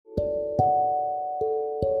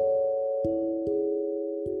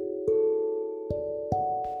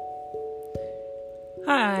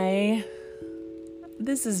Hi,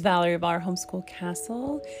 this is Valerie of our Homeschool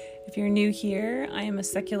Castle. If you're new here, I am a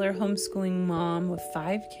secular homeschooling mom with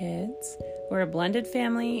 5 kids. We're a blended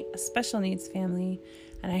family, a special needs family,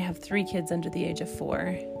 and I have 3 kids under the age of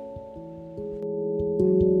 4.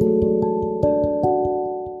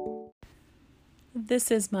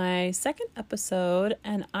 This is my second episode,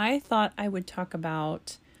 and I thought I would talk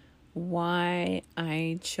about why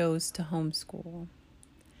I chose to homeschool.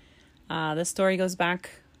 The story goes back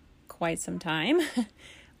quite some time.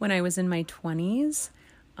 When I was in my 20s,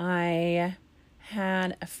 I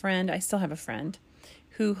had a friend, I still have a friend,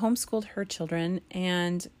 who homeschooled her children,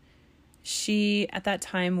 and she at that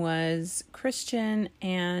time was Christian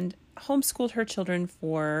and homeschooled her children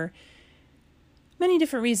for many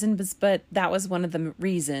different reasons, but that was one of the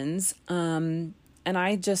reasons. And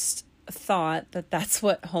I just thought that that's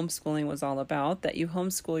what homeschooling was all about, that you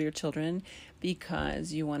homeschool your children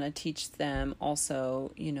because you want to teach them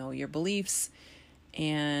also, your beliefs.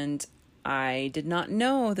 And I did not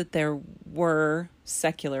know that there were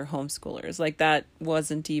secular homeschoolers. Like, that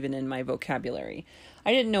wasn't even in my vocabulary.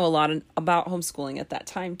 I didn't know a lot about homeschooling at that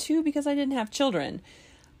time too, because I didn't have children.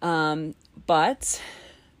 But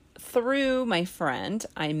through my friend,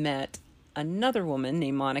 I met another woman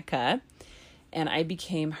named Monica, and I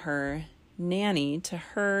became her nanny to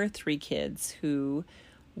her 3 kids who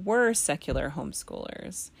were secular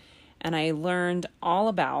homeschoolers. And I learned all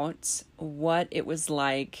about what it was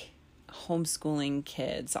like homeschooling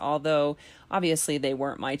kids, although obviously they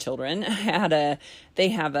weren't my children. At that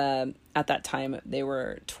time, they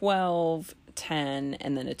were 12, 10,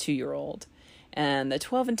 and then a 2-year-old. And the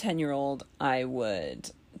 12 and 10-year-old, I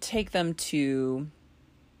would take them to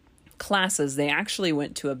classes. They actually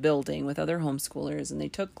went to a building with other homeschoolers, and they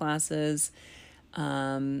took classes,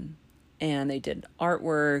 and they did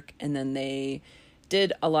artwork, and then they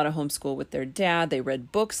did a lot of homeschool with their dad. They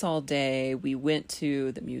read books all day. We went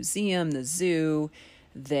to the museum, the zoo.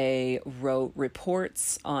 They wrote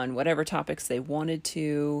reports on whatever topics they wanted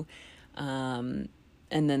to, and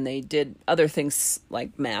then they did other things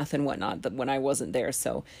like math and whatnot when I wasn't there.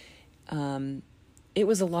 So it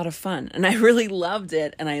was a lot of fun, and I really loved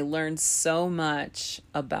it, and I learned so much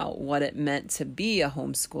about what it meant to be a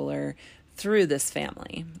homeschooler through this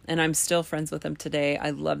family. And I'm still friends with them today.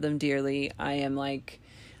 I love them dearly. I'm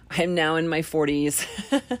now in my 40s,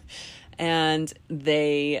 and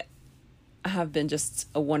they have been just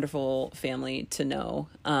a wonderful family to know.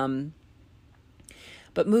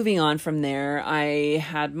 But moving on from there, I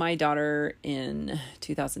had my daughter in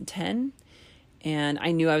 2010. And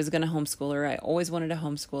I knew I was going to homeschool her. I always wanted to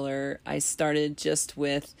homeschool her. I started just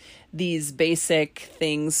with these basic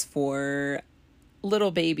things for little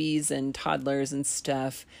babies and toddlers and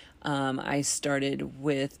stuff. I started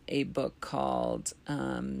with a book called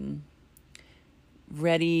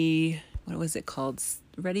Ready, what was it called?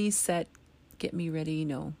 Ready, Set, Get Me Ready?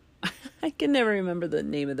 No, I can never remember the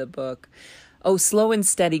name of the book. Oh, Slow and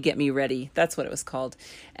Steady, Get Me Ready. That's what it was called.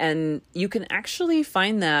 And you can actually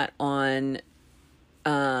find that online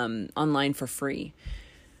for free.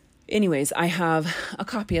 Anyways, I have a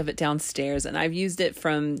copy of it downstairs, and I've used it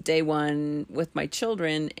from day one with my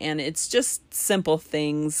children, and it's just simple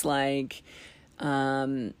things like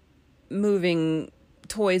moving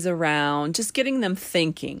toys around, just getting them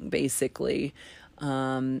thinking, basically.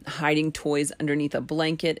 Hiding toys underneath a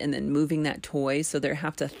blanket and then moving that toy, so they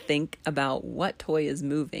have to think about what toy is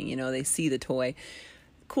moving. They see the toy.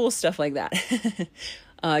 Cool stuff like that.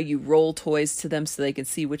 You roll toys to them so they can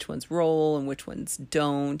see which ones roll and which ones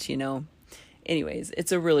don't, Anyways,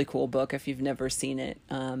 it's a really cool book. If you've never seen it,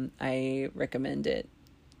 I recommend it.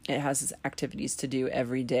 It has activities to do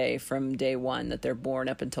every day from day 1 that they're born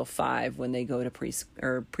up until 5 when they go to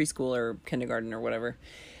preschool or kindergarten or whatever.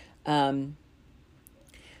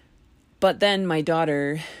 But then my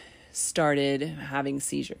daughter started having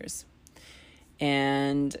seizures,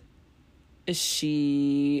 and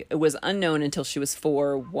it was unknown until she was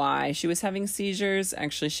 4 why she was having seizures.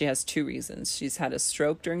 Actually, she has 2 reasons. She's had a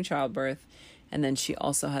stroke during childbirth, and then she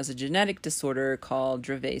also has a genetic disorder called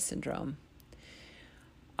Dravet syndrome.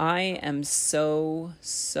 I am so,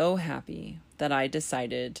 so happy that I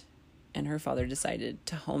decided, and her father decided,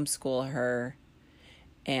 to homeschool her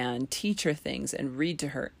and teach her things and read to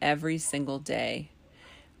her every single day,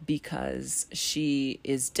 because she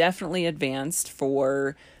is definitely advanced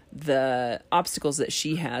for the obstacles that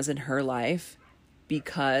she has in her life,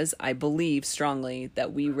 because I believe strongly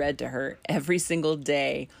that we read to her every single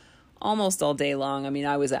day, almost all day long. I mean,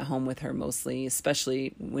 I was at home with her mostly,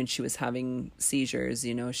 especially when she was having seizures.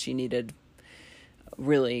 She needed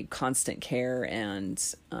really constant care and,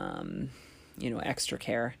 extra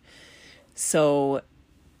care. So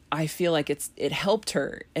I feel like it helped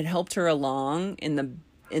her. It helped her along in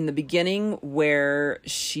the beginning, where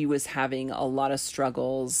she was having a lot of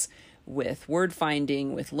struggles with word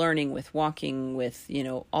finding, with learning, with walking, with,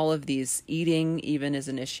 all of these, eating even is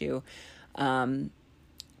an issue.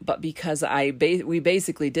 But because we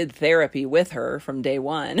basically did therapy with her from day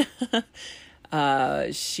one,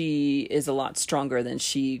 she is a lot stronger than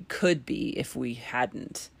she could be if we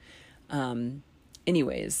hadn't.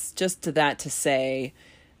 Anyways, just to say,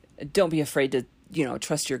 don't be afraid to,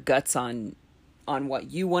 trust your guts on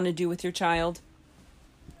what you want to do with your child.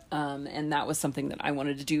 And that was something that I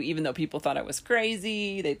wanted to do, even though people thought I was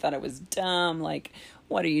crazy. They thought I was dumb. Like,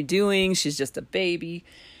 what are you doing? She's just a baby.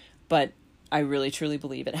 But I really, truly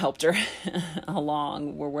believe it helped her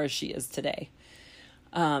along where she is today.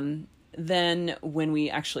 Then when we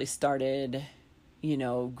actually started,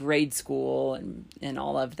 grade school and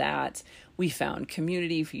all of that, we found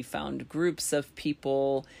community. We found groups of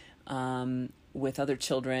people, with other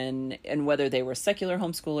children, and whether they were secular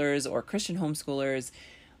homeschoolers or Christian homeschoolers,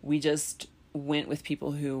 we just went with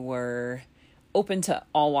people who were open to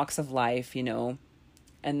all walks of life,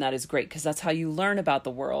 and that is great, because that's how you learn about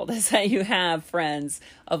the world, is that you have friends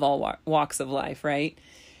of all walks of life, right?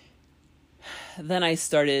 Then I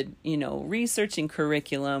started, researching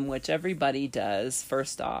curriculum, which everybody does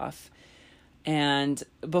first off. And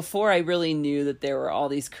before I really knew that there were all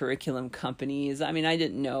these curriculum companies, I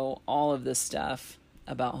didn't know all of this stuff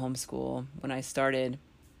about homeschool when I started.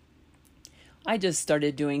 I just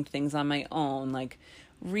started doing things on my own, like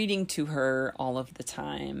reading to her all of the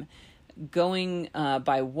time, going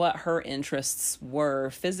by what her interests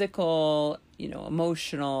were, physical,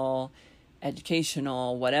 emotional,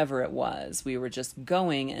 educational, whatever it was. We were just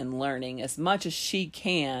going and learning as much as she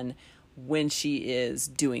can when she is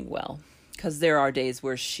doing well. Because there are days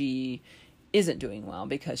where she isn't doing well,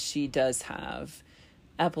 because she does have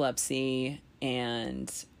epilepsy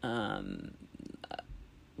and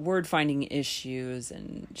word finding issues,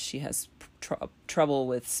 and she has trouble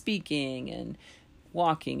with speaking and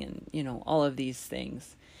walking and, all of these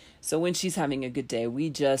things. So when she's having a good day, we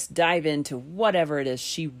just dive into whatever it is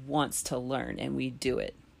she wants to learn, and we do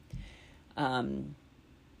it. Then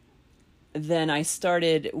I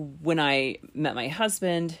started, when I met my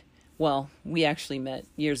husband, well, we actually met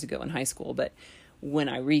years ago in high school, but when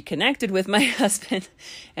I reconnected with my husband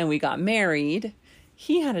and we got married,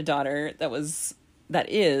 he had a daughter that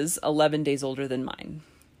is 11 days older than mine.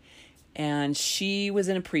 And she was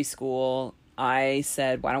in a preschool. I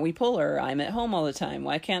said, why don't we pull her? I'm at home all the time.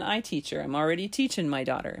 Why can't I teach her? I'm already teaching my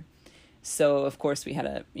daughter. So of course we had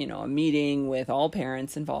a meeting with all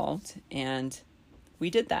parents involved, and we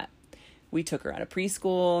did that. We took her out of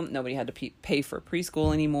preschool. Nobody had to pay for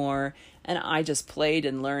preschool anymore. And I just played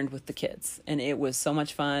and learned with the kids. And it was so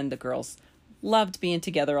much fun. The girls loved being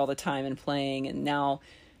together all the time and playing. And now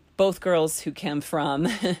both girls who came from,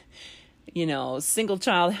 single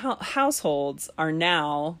child households are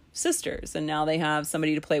now sisters. And now they have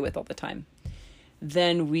somebody to play with all the time.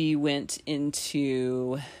 Then we went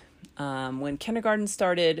into, when kindergarten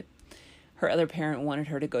started, her other parent wanted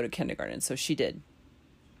her to go to kindergarten. So she did.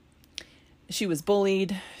 She was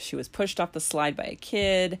bullied. She was pushed off the slide by a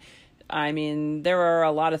kid. There are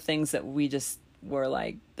a lot of things that we just were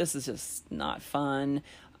like, this is just not fun.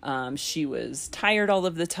 She was tired all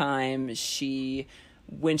of the time.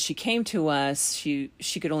 When she came to us,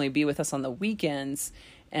 she could only be with us on the weekends.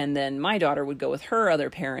 And then my daughter would go with her other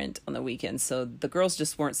parent on the weekends. So the girls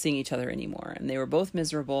just weren't seeing each other anymore. And they were both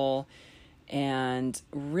miserable and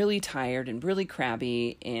really tired and really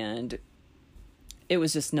crabby. And it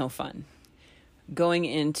was just no fun. Going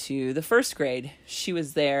into the first grade, she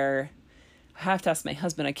was there. I have to ask my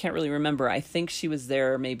husband. I can't really remember. I think she was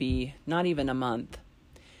there maybe not even a month.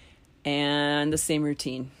 And the same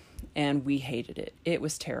routine. And we hated it. It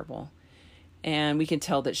was terrible. And we can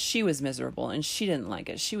tell that she was miserable and she didn't like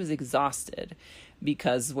it. She was exhausted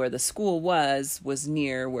because where the school was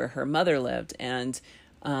near where her mother lived. And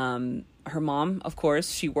her mom, of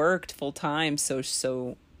course, she worked full time.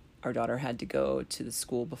 So our daughter had to go to the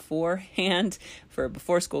school beforehand for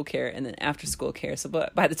before school care and then after school care. So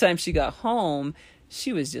but by the time she got home,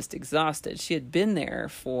 she was just exhausted. She had been there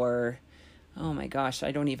for, oh my gosh,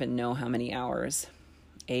 I don't even know how many hours,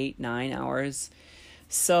 8, 9 hours.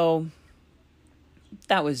 So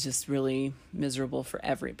that was just really miserable for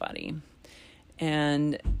everybody.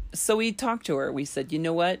 And so we talked to her. We said, you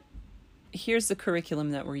know what? Here's the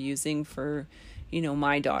curriculum that we're using for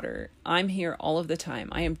my daughter. I'm here all of the time.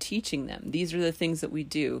 I am teaching them. These are the things that we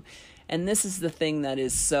do. And this is the thing that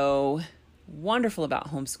is so wonderful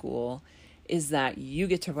about homeschool is that you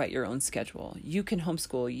get to write your own schedule. You can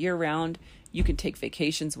homeschool year round. You can take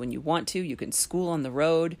vacations when you want to. You can school on the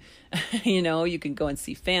road. You can go and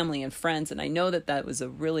see family and friends. And I know that was a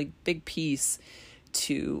really big piece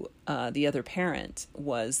to the other parent,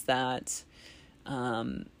 was that,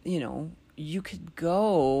 you could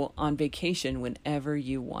go on vacation whenever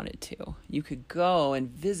you wanted to. You could go and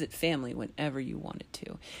visit family whenever you wanted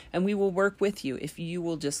to. And we will work with you if you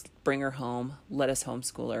will just bring her home, let us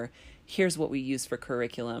homeschool her. Here's what we use for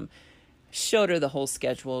curriculum. Showed her the whole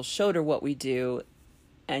schedule, showed her what we do.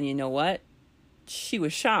 And you know what? She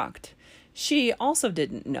was shocked. She also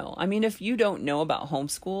didn't know. I mean, if you don't know about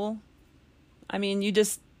homeschool, you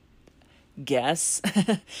just guess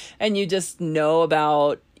and you just know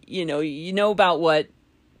about, about what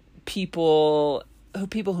people who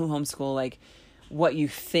homeschool, like what you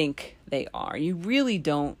think they are. You really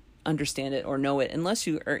don't understand it or know it unless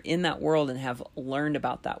you are in that world and have learned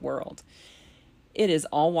about that world. It is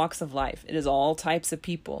all walks of life. It is all types of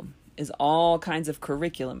people. It is all kinds of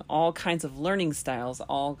curriculum, all kinds of learning styles,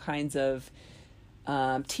 all kinds of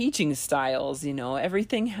teaching styles.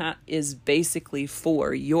 Everything is basically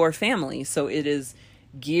for your family. So it is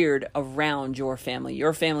geared around your family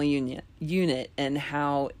unit, and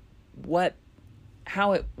how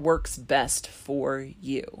it works best for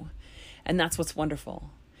you. And that's what's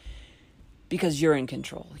wonderful, because you're in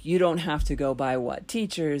control. You don't have to go by what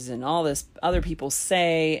teachers and all this other people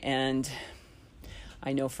say. And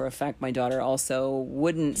I know for a fact my daughter also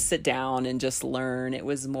wouldn't sit down and just learn. It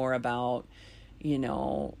was more about,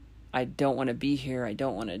 I don't want to be here. I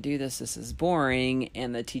don't want to do this. This is boring.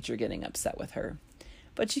 And the teacher getting upset with her.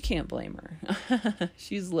 But you can't blame her.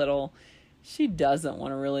 She's little. She doesn't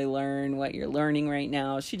want to really learn what you're learning right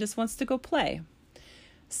now. She just wants to go play.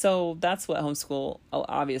 So that's what homeschool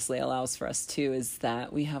obviously allows for us too, is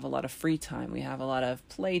that we have a lot of free time. We have a lot of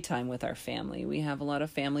playtime with our family. We have a lot of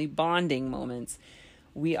family bonding moments.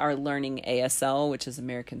 We are learning ASL, which is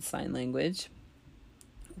American Sign Language.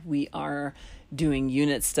 We are doing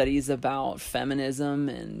unit studies about feminism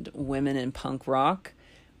and women in punk rock.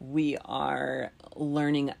 We are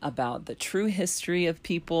learning about the true history of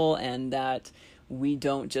people, and that we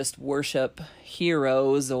don't just worship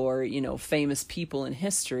heroes or, famous people in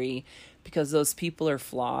history, because those people are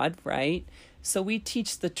flawed, right? So we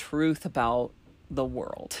teach the truth about the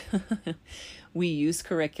world. We use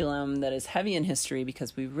curriculum that is heavy in history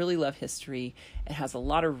because we really love history. It has a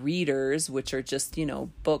lot of readers, which are just,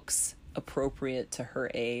 books appropriate to her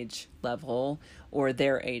age level or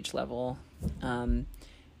their age level.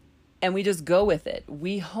 And we just go with it.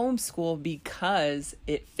 We homeschool because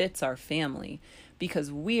it fits our family,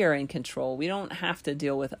 because we are in control. We don't have to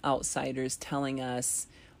deal with outsiders telling us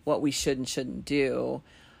what we should and shouldn't do.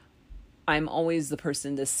 I'm always the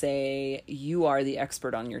person to say, you are the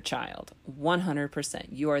expert on your child. 100%.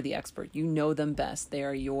 You are the expert. You know them best. They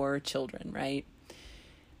are your children, right?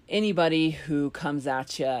 Anybody who comes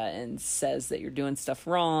at you and says that you're doing stuff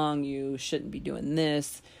wrong, you shouldn't be doing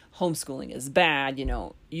this, homeschooling is bad,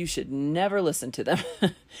 you should never listen to them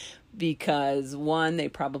because, one, they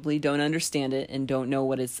probably don't understand it and don't know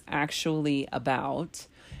what it's actually about.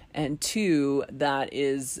 And two, that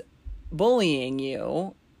is bullying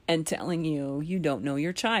you and telling you don't know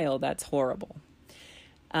your child. That's horrible.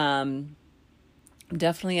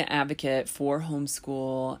 Definitely an advocate for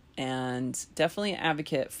homeschool, and definitely an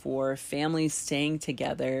advocate for families staying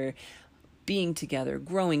together, being together,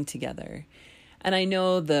 growing together. And I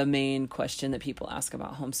know the main question that people ask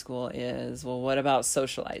about homeschool is, well, what about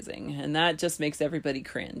socializing? And that just makes everybody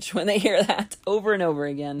cringe when they hear that over and over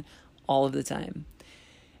again, all of the time.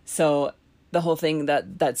 So the whole thing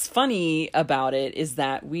that's funny about it is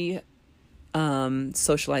that we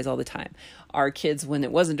socialize all the time. Our kids, when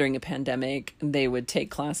it wasn't during a pandemic, they would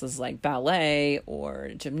take classes like ballet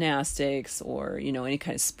or gymnastics or, any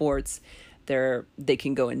kind of sports they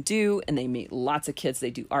can go and do, and they meet lots of kids.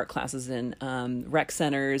 They do art classes in rec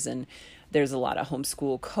centers, and there's a lot of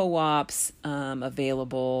homeschool co-ops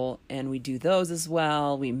available, and we do those as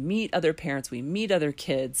well. We meet other parents, we meet other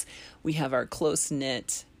kids, we have our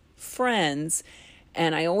close-knit friends,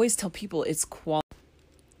 and I always tell people it's quality.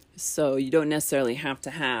 So you don't necessarily have to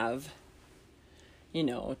have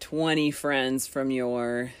 20 friends from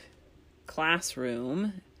your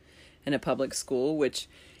classroom in a public school, which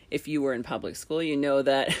if you were in public school,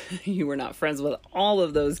 that you were not friends with all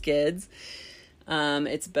of those kids.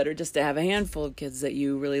 It's better just to have a handful of kids that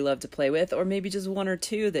you really love to play with, or maybe just one or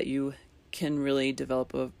two that you can really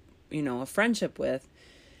develop a friendship with.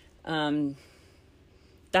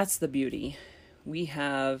 That's the beauty. We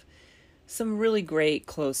have some really great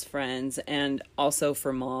close friends, and also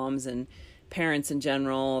for moms and parents in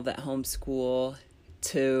general that homeschool,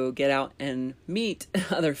 to get out and meet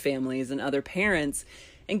other families and other parents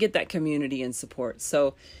and get that community and support.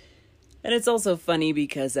 So, and it's also funny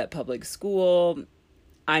because at public school,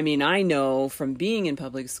 I mean, I know from being in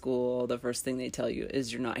public school, the first thing they tell you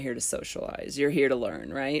is you're not here to socialize. You're here to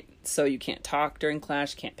learn, right? So you can't talk during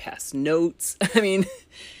class, you can't pass notes. I mean,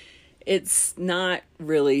 it's not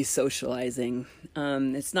really socializing.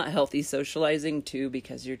 It's not healthy socializing too,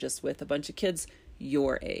 because you're just with a bunch of kids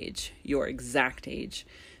your age, your exact age.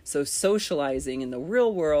 So socializing in the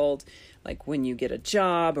real world, like when you get a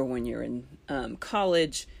job or when you're in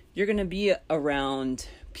college, you're going to be around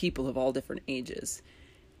people of all different ages.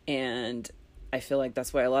 And I feel like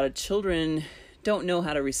that's why a lot of children don't know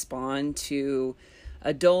how to respond to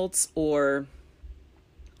adults or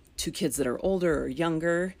to kids that are older or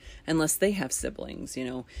younger, unless they have siblings,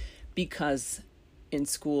 because in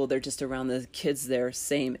school they're just around the kids their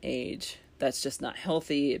same age. That's just not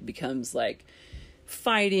healthy. It becomes like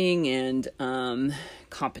fighting and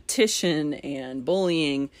competition and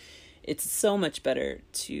bullying. It's so much better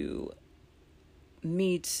to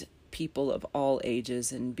meet people of all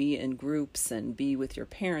ages and be in groups and be with your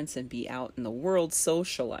parents and be out in the world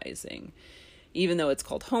socializing. Even though it's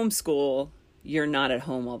called homeschool, you're not at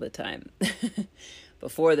home all the time.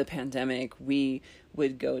 Before the pandemic, we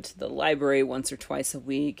would go to the library once or twice a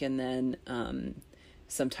week, and then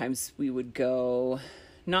sometimes we would go,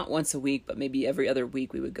 not once a week, but maybe every other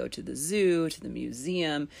week, we would go to the zoo, to the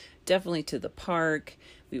museum, definitely to the park.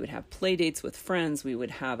 We would have play dates with friends. We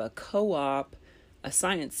would have a co-op, a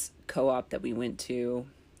science co-op that we went to,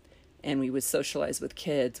 and we would socialize with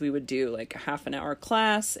kids. We would do like a half an hour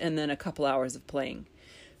class and then a couple hours of playing.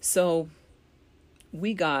 So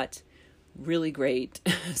we got really great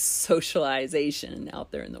socialization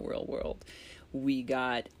out there in the real world. We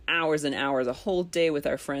got hours and hours, a whole day with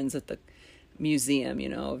our friends at the museum,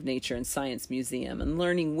 of Nature and Science Museum, and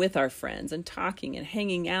learning with our friends and talking and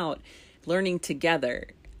hanging out, learning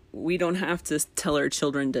together. We don't have to tell our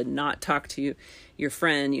children to not talk to your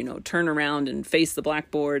friend, turn around and face the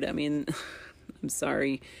blackboard. I mean, I'm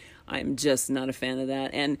sorry. I'm just not a fan of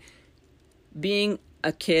that. And being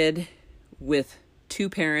a kid with two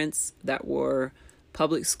parents that were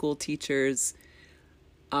public school teachers,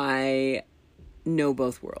 I know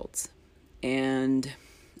both worlds. And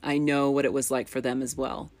I know what it was like for them as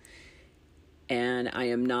well. And I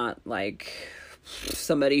am not like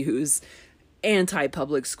somebody who's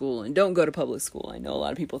anti-public school and don't go to public school. I know a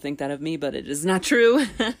lot of people think that of me, but it is not true.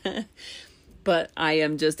 But I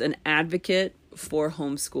am just an advocate for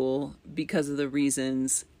homeschool because of the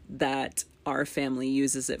reasons that our family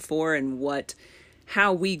uses it for, and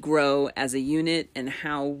how we grow as a unit, and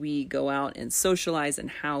how we go out and socialize, and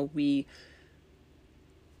how we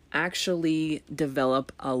actually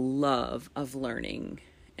develop a love of learning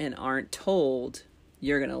and aren't told,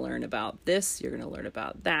 you're going to learn about this, you're going to learn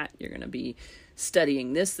about that, you're going to be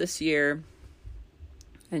studying this year,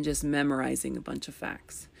 and just memorizing a bunch of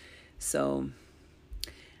facts. So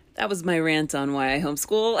that was my rant on why I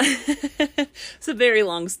homeschool. It's a very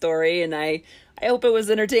long story, and I hope it was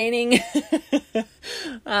entertaining.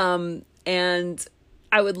 And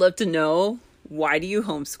I would love to know, why do you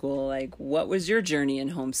homeschool? Like, what was your journey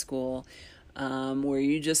in homeschool? Were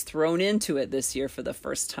you just thrown into it this year for the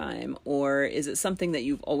first time? Or is it something that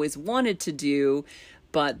you've always wanted to do,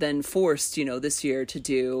 but then forced, this year to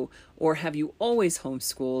do? Or have you always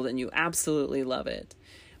homeschooled and you absolutely love it?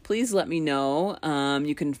 Please let me know.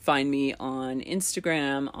 You can find me on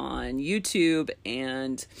Instagram, on YouTube,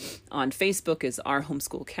 and on Facebook is Our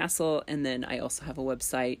Homeschool Castle. And then I also have a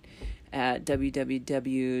website at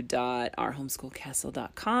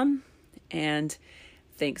www.ourhomeschoolcastle.com. And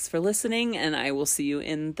thanks for listening, and I will see you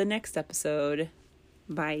in the next episode.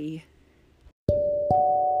 Bye.